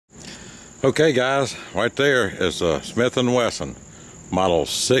Okay guys, right there is a Smith & Wesson model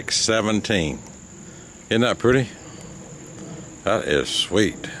 617. Isn't that pretty? That is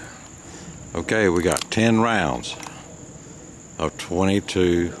sweet. Okay, we got 10 rounds of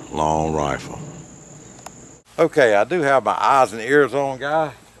 22 long rifle. Okay, I do have my eyes and ears on,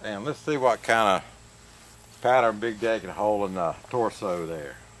 guys, and let's see what kind of pattern Big Daddy can hold in the torso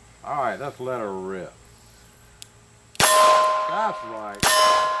there. Alright, let's let her rip. That's right.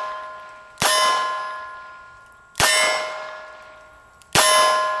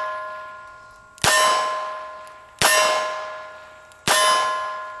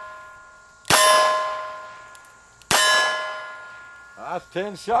 That's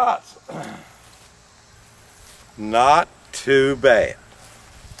 10 shots. Not too bad.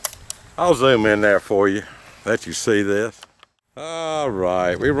 I'll zoom in there for you, let you see this.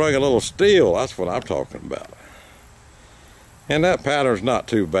 Alright, we rung a little steel, that's what I'm talking about. And that pattern's not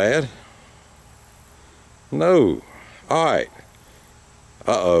too bad. No. Alright.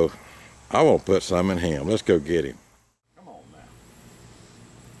 Uh-oh. I won't put some in him. Let's go get him. Come on now.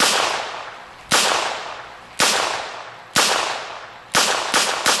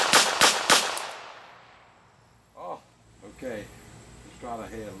 Oh, okay. Let's try the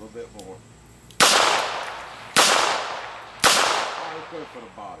head a little bit more. Oh, let's go for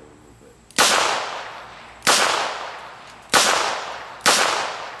the body a little bit.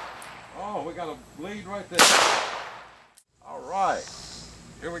 Oh, we got a bleed right there. All right,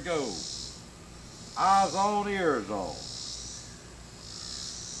 here we go. Eyes on, ears on.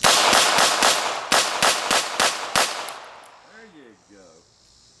 There you go.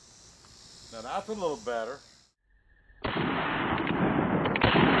 Now that's a little better.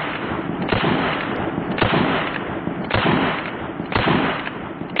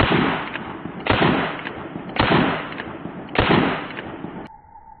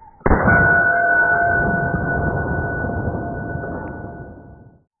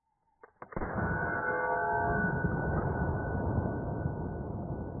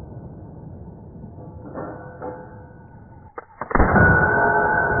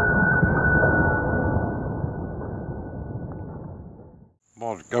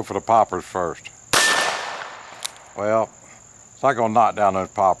 I'm gonna go for the poppers first. Well, it's not gonna knock down those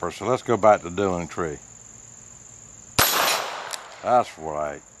poppers, so let's go back to doing tree. That's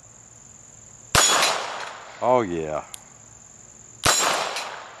right. Oh yeah.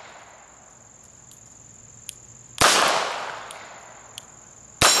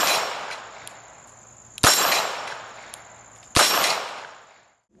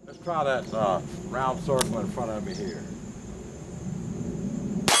 Let's try that round circle in front of me here.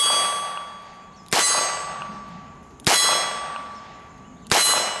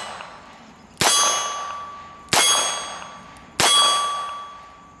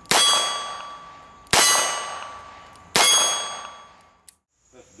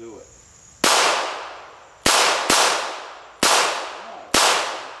 Let's do it.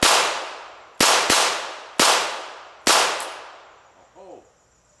 Oh,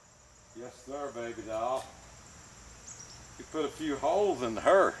 yes sir, baby doll. You put a few holes in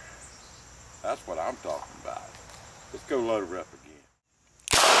her. That's what I'm talking about. Let's go load her up again.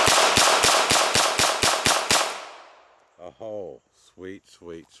 Oh, sweet,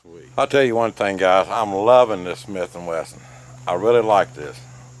 sweet, sweet. I'll tell you one thing, guys. I'm loving this Smith & Wesson. I really like this.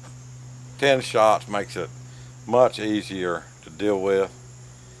 10 shots makes it much easier to deal with.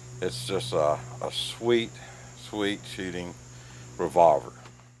 It's just a sweet, sweet shooting revolver.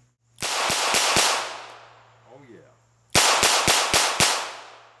 Oh yeah.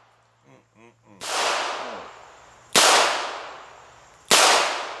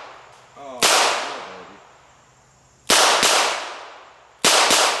 Oh, baby.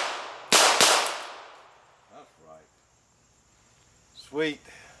 That's right. Sweet,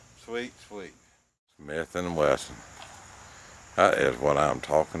 sweet, sweet. Smith & Wesson. That is what I'm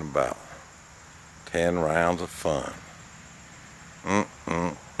talking about. 10 rounds of fun.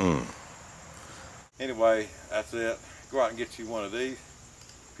 Anyway, that's it. Go out and get you one of these.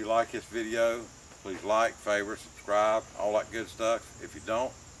 If you like this video, please like, favorite, subscribe, all that good stuff. If you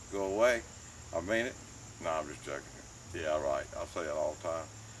don't, go away. I mean it. No, I'm just joking. Yeah, right. I say it all the time.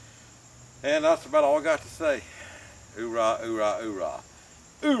 And that's about all I got to say. Hoorah, hoorah, hoorah.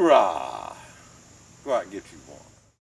 Hoorah! Go out and get you one.